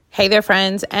Hey there,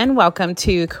 friends, and welcome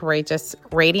to Courageous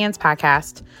Radiance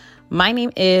Podcast. My name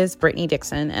is Brittany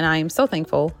Dixon, and I am so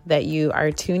thankful that you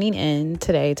are tuning in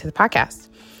today to the podcast.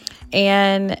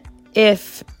 And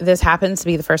if this happens to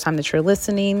be the first time that you're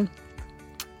listening,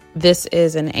 this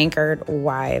is an Anchored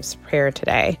Wives prayer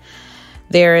today.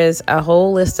 There is a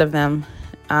whole list of them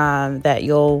that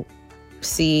you'll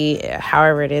see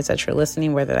however it is that you're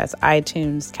listening, whether that's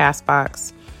iTunes,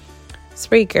 CastBox,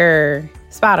 Spreaker,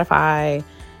 Spotify.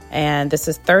 And this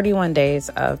is 31 days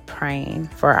of praying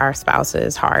for our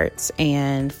spouses' hearts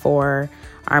and for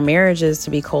our marriages to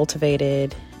be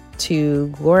cultivated to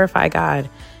glorify God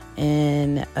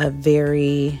in a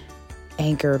very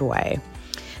anchored way.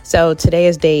 So today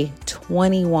is day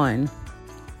 21.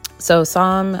 So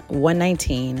Psalm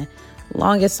 119,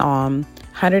 longest psalm,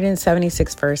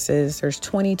 176 verses. There's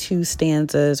 22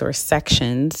 stanzas or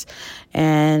sections.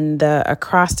 And the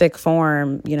acrostic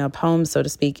form, poem, so to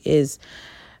speak, is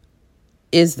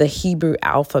the Hebrew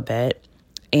alphabet,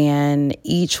 and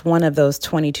each one of those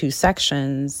 22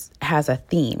 sections has a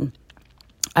theme.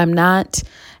 I'm not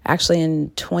actually in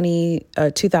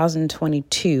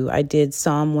 2022, I did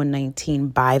Psalm 119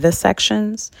 by the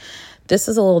sections. This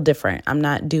is a little different. I'm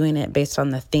not doing it based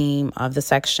on the theme of the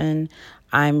section.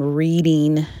 I'm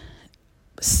reading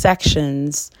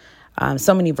sections,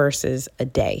 so many verses a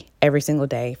day, every single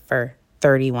day for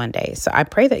 31 days. So I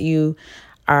pray that you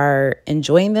are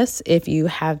enjoying this if you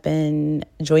have been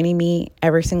joining me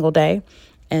every single day,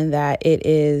 and that it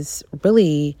is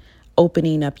really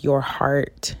opening up your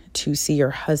heart to see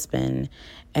your husband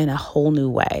in a whole new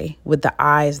way with the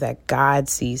eyes that God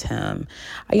sees him.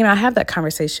 I have that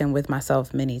conversation with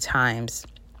myself many times,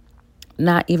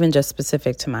 not even just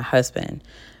specific to my husband,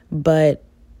 but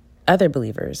other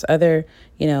believers, other,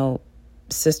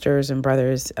 sisters and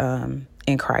brothers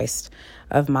in Christ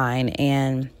of mine.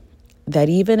 And that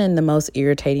even in the most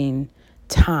irritating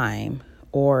time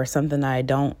or something that I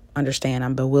don't understand,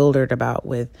 I'm bewildered about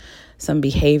with some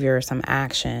behavior or some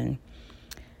action,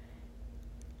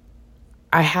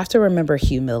 I have to remember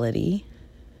humility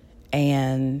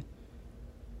and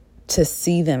to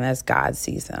see them as God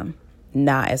sees them,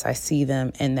 not as I see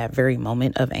them in that very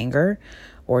moment of anger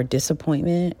or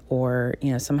disappointment or,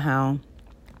 somehow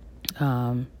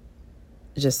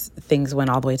just things went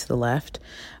all the way to the left,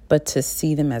 but to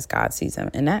see them as God sees them.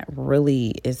 And that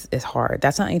really is hard.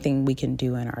 That's not anything we can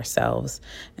do in ourselves.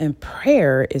 And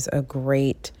prayer is a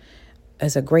great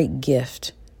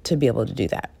gift to be able to do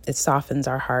that. It softens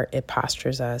our heart, it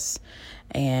postures us,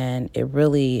 and it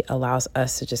really allows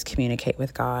us to just communicate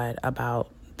with God about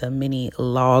the many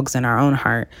logs in our own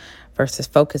heart versus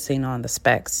focusing on the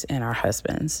specks in our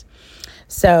husbands.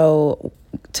 So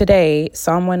today,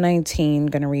 Psalm 119,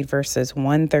 going to read verses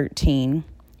 113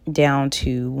 down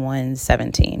to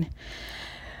 117.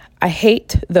 I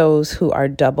hate those who are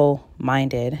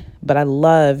double-minded, but I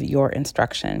love your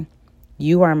instruction.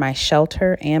 You are my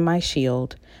shelter and my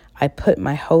shield. I put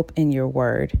my hope in your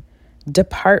word.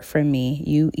 Depart from me,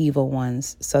 you evil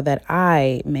ones, so that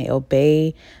I may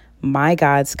obey my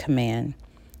God's command.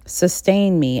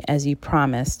 Sustain me as you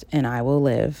promised, and I will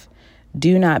live.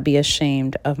 Do not be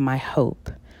ashamed of my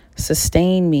hope.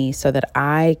 Sustain me so that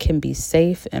I can be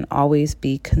safe and always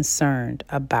be concerned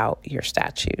about your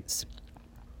statutes.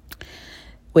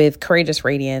 With Courageous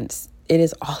Radiance, it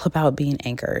is all about being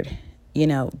anchored,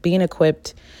 being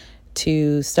equipped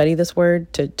to study this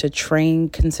word, to train,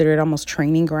 consider it almost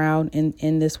training ground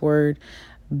in this word,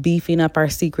 beefing up our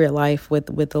secret life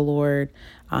with the Lord,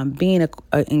 being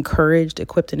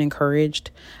equipped and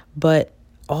encouraged, but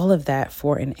all of that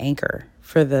for an anchor,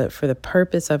 for the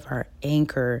purpose of our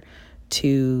anchor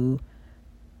to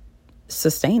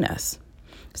sustain us.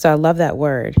 So I love that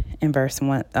word in verse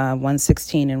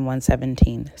 116 and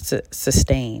 117.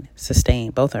 Sustain.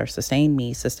 Both are sustain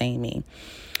me.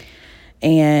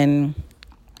 And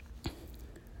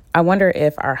I wonder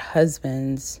if our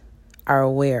husbands are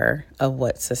aware of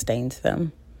what sustains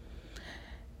them.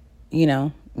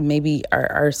 Maybe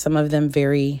are some of them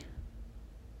very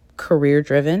career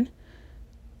driven,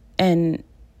 and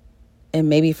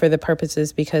maybe for the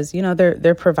purposes because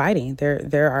they're providing,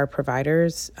 they're our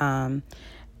providers,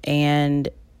 and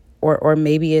or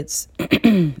maybe it's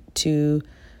to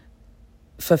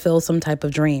fulfill some type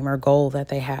of dream or goal that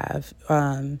they have.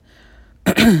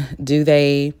 Do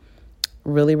they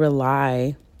really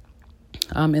rely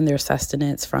in their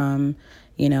sustenance from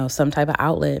some type of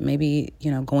outlet? Maybe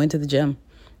going to the gym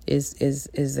is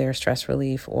their stress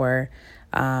relief, or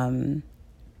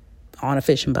on a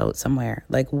fishing boat somewhere.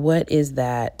 Like, what is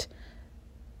that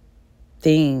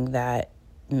thing that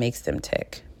makes them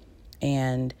tick?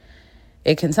 And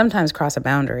it can sometimes cross a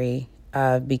boundary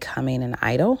of becoming an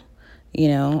idol.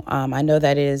 I know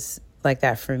that is like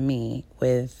that for me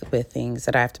with things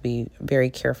that I have to be very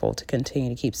careful to continue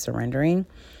to keep surrendering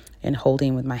and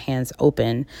holding with my hands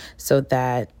open so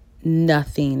that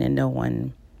nothing and no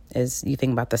one, as you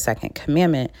think about the second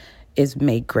commandment, is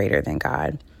made greater than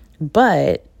God.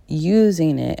 But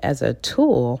using it as a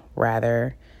tool,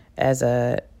 rather, as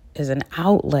an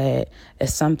outlet,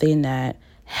 as something that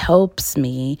helps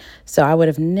me. So I would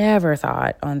have never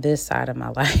thought on this side of my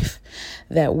life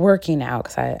that working out,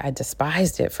 because I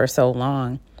despised it for so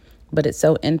long. But it's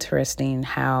so interesting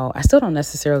how I still don't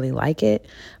necessarily like it,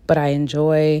 but I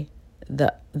enjoy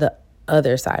the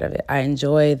other side of it. I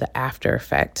enjoy the after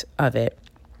effect of it.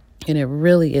 And it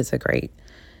really is a great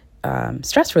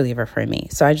stress reliever for me.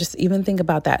 So I just even think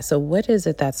about that. So what is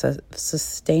it that's a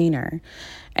sustainer?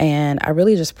 And I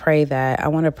really just I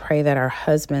want to pray that our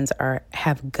husbands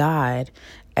have God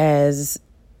as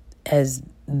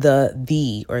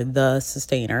the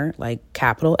sustainer, like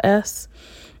capital S.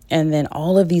 And then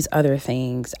all of these other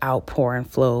things outpour and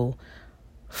flow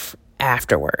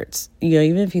afterwards.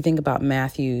 Even if you think about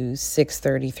Matthew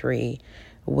 6:33,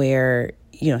 where,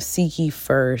 seek ye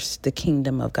first the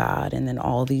kingdom of God, and then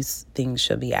all these things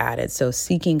shall be added. So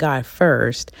seeking God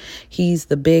first, he's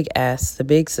the big S, the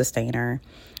big sustainer.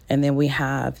 And then we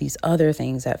have these other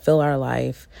things that fill our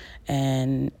life,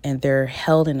 and they're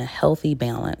held in a healthy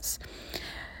balance.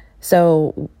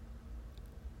 So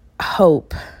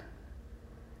hope,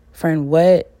 friend,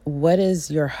 what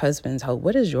is your husband's hope?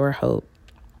 What is your hope?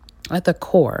 At the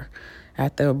core,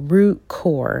 at the root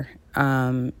core,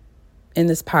 in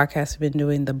this podcast, we've been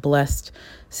doing the Blessed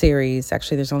series.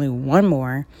 Actually, there's only one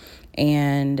more.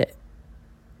 And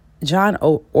John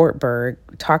Ortberg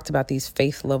talked about these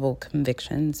faith level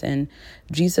convictions. And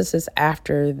Jesus is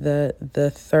after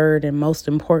the third and most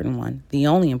important one, the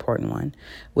only important one,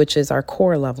 which is our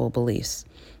core level beliefs.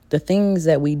 The things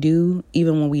that we do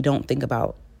even when we don't think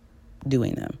about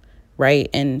doing them, right?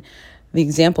 And the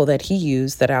example that he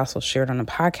used that I also shared on a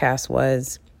podcast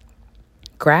was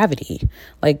gravity.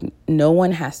 Like, no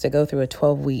one has to go through a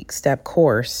 12-week step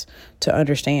course to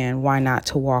understand why not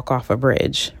to walk off a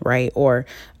bridge, right? Or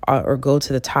go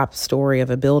to the top story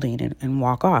of a building and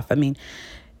walk off. I mean,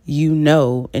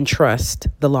 and trust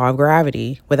the law of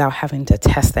gravity without having to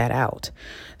test that out.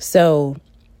 So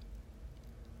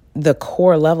the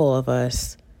core level of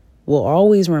us will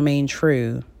always remain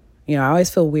true. I always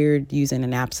feel weird using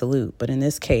an absolute, but in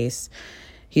this case,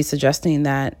 he's suggesting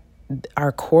that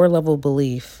our core level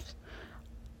belief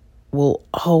will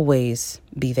always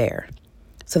be there.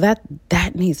 So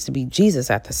that needs to be Jesus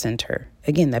at the center.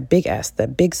 Again, that big S,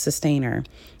 that big sustainer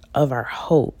of our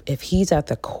hope. If he's at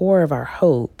the core of our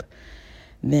hope,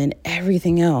 then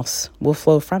everything else will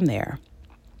flow from there.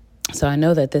 So I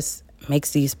know that this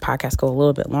makes these podcasts go a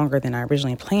little bit longer than I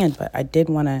originally planned, but I did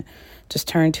want to just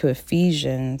turn to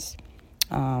Ephesians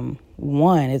 1.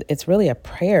 It's really a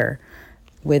prayer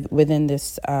within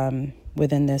this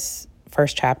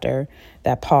first chapter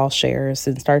that Paul shares,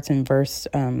 and starts in verse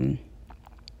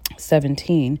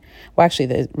 17. Well,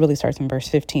 actually, it really starts in verse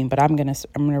 15, but I'm gonna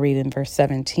read in verse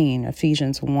 17.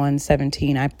 Ephesians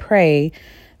 1:17. I pray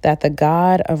that the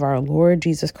God of our Lord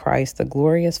Jesus Christ, the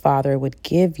glorious Father, would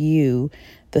give you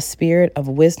the spirit of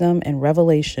wisdom and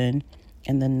revelation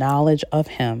in the knowledge of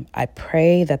him. I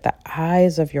pray that the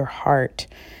eyes of your heart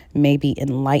may be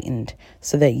enlightened,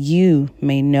 so that you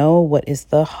may know what is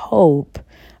the hope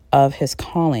of his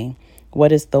calling,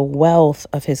 what is the wealth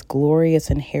of his glorious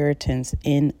inheritance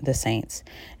in the saints,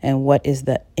 and what is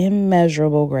the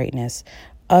immeasurable greatness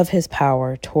of his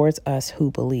power towards us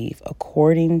who believe,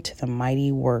 according to the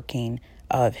mighty working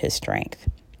of his strength.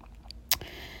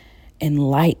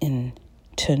 Enlighten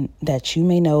that you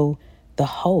may know the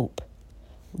hope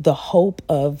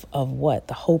of what?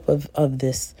 The hope of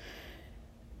this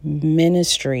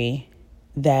ministry,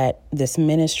 this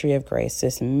ministry of grace,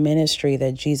 this ministry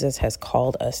that Jesus has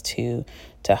called us to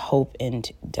hope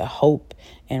and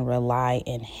and rely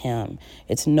in him.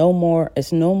 It's no more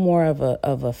of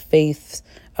a faith,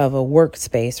 of a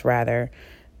workspace, rather.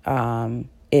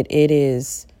 It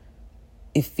is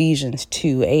Ephesians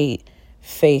 2:8,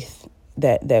 faith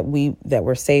that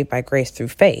we're saved by grace through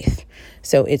faith.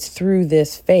 So it's through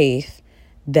this faith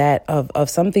that of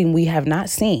something we have not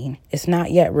seen. It's not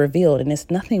yet revealed, and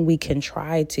it's nothing we can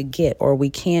try to get, or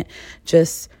we can't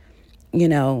just,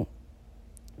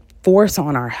 force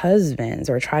on our husbands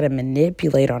or try to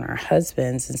manipulate on our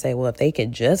husbands and say, well, if they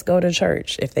could just go to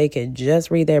church, if they could just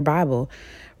read their Bible.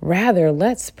 Rather,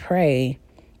 let's pray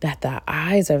that the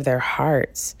eyes of their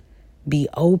hearts be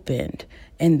opened,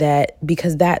 and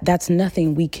because that's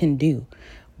nothing we can do,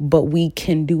 but we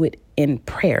can do it in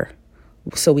prayer.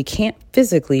 So we can't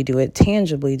physically do it,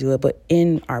 tangibly do it, but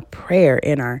in our prayer,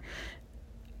 in our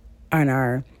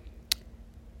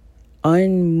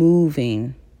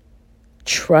unmoving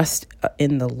trust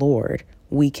in the Lord,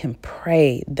 we can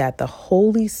pray that the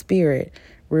Holy Spirit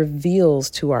reveals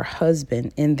to our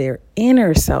husband in their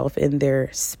inner self, in their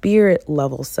spirit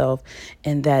level self,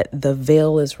 and that the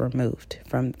veil is removed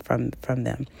from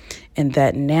them, and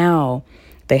that now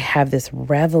they have this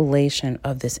revelation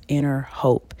of this inner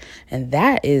hope. And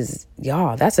that is,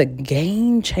 y'all, that's a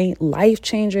life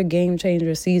changer, game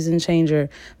changer, season changer,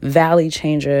 valley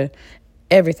changer,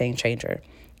 everything changer.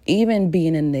 Even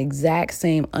being in the exact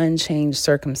same unchanged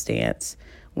circumstance,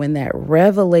 when that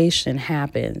revelation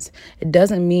happens, it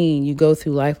doesn't mean you go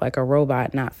through life like a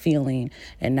robot, not feeling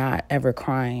and not ever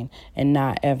crying and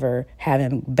not ever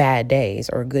having bad days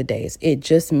or good days. It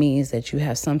just means that you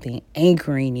have something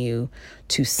anchoring you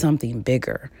to something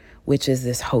bigger, which is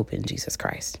this hope in Jesus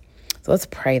Christ. So let's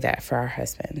pray that for our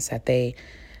husbands, that they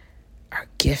are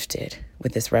gifted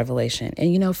with this revelation.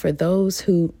 And, for those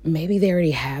who maybe they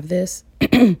already have this,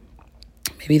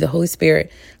 maybe the Holy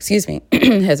Spirit,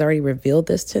 has already revealed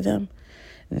this to them,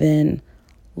 then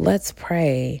let's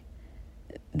pray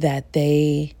that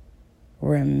they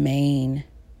remain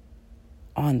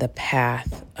on the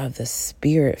path of the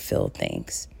Spirit-filled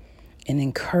things and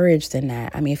encouraged in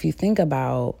that. I mean, if you think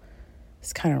about,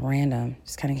 it's kind of random,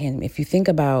 it's kind of came to me. If you think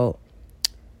about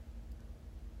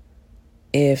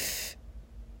if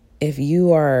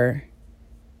you are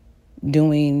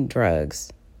doing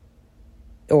drugs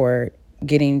or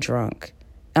getting drunk,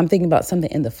 I'm thinking about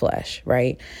something in the flesh,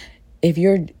 right? If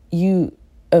you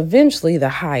eventually the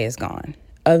high is gone.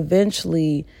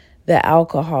 Eventually the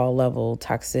alcohol level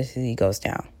toxicity goes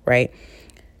down, right?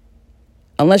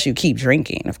 Unless you keep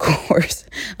drinking, of course,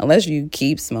 unless you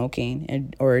keep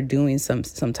smoking or doing some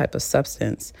type of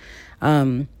substance.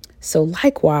 So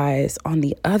likewise, on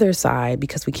the other side,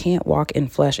 because we can't walk in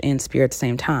flesh and spirit at the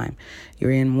same time,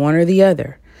 you're in one or the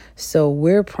other. So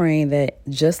we're praying that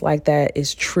just like that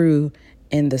is true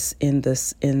in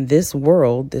this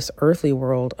world, this earthly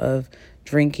world of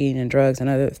drinking and drugs and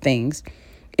other things,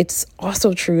 it's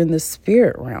also true in the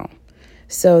spirit realm,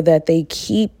 so that they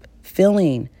keep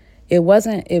filling.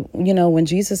 When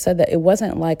Jesus said that, it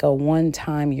wasn't like a one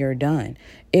time you're done.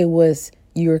 It was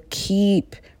you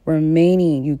keep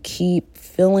remaining, you keep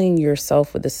filling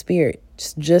yourself with the Spirit,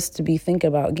 just to be thinking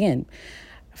about, again,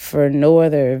 for no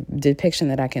other depiction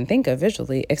that I can think of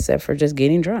visually except for just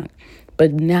getting drunk.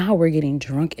 But now we're getting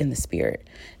drunk in the Spirit.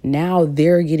 Now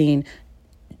they're getting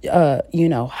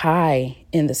high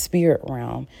in the spirit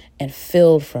realm and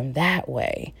filled from that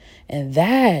way. And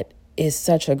that is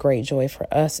such a great joy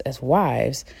for us as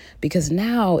wives, because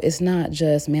now it's not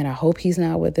just, man, I hope he's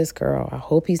not with this girl. I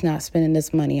hope he's not spending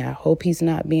this money. I hope he's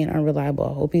not being unreliable.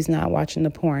 I hope he's not watching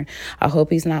the porn. I hope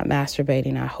he's not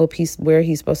masturbating. I hope he's where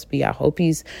he's supposed to be. I hope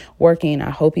he's working. I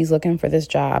hope he's looking for this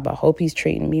job. I hope he's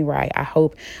treating me right. I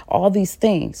hope all these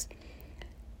things.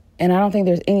 And I don't think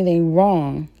there's anything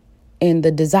wrong in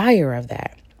the desire of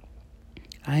that.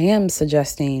 I am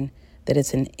suggesting that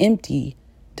it's an empty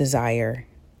desire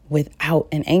without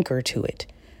an anchor to it,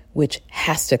 which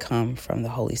has to come from the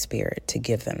Holy Spirit to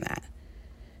give them that.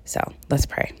 So let's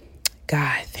pray.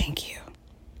 God, thank you.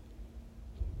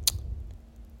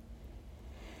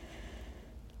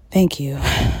 Thank you,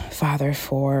 Father,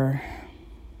 for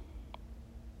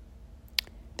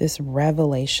this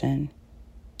revelation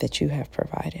that you have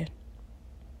provided.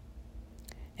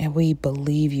 And we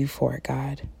believe you for it,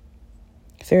 God.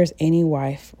 If there's any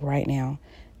wife right now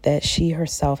that she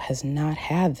herself has not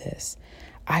had this,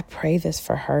 I pray this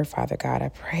for her, Father God. I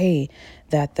pray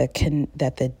that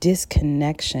the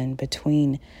disconnection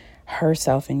between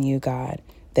herself and you, God,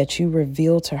 that you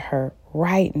reveal to her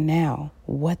right now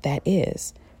what that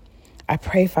is. I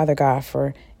pray, Father God,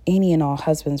 for any and all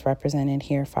husbands represented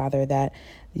here, Father, that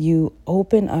you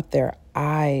open up their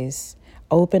eyes.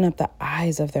 Open up the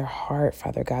eyes of their heart,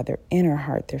 Father God, their inner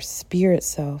heart, their spirit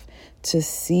self, to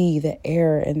see the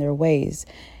error in their ways.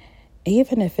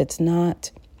 Even if it's not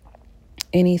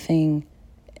anything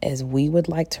as we would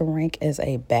like to rank as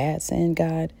a bad sin,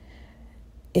 God,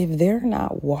 if they're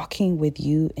not walking with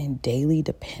you in daily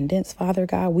dependence, Father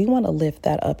God, we want to lift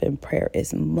that up in prayer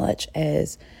as much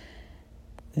as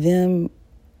them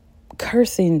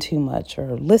cursing too much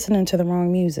or listening to the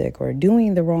wrong music or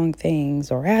doing the wrong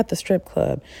things or at the strip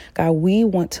club. God, we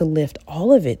want to lift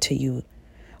all of it to you.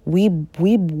 We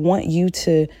want you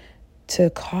to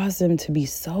cause them to be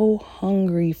so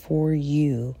hungry for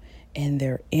you in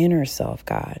their inner self,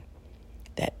 God,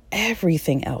 that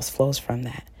everything else flows from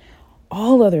that.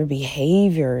 All other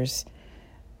behaviors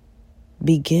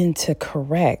begin to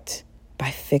correct by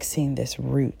fixing this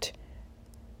root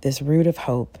of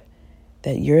hope,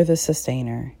 that you're the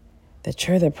sustainer, that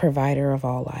you're the provider of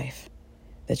all life,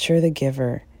 that you're the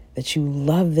giver, that you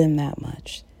love them that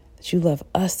much, that you love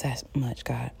us that much,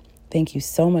 God. Thank you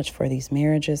so much for these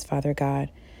marriages, Father God.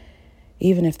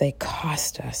 Even if they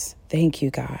cost us, thank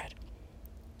you, God,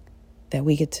 that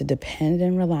we get to depend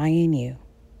and rely on you.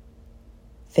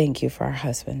 Thank you for our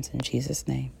husbands. In Jesus'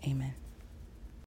 name, amen.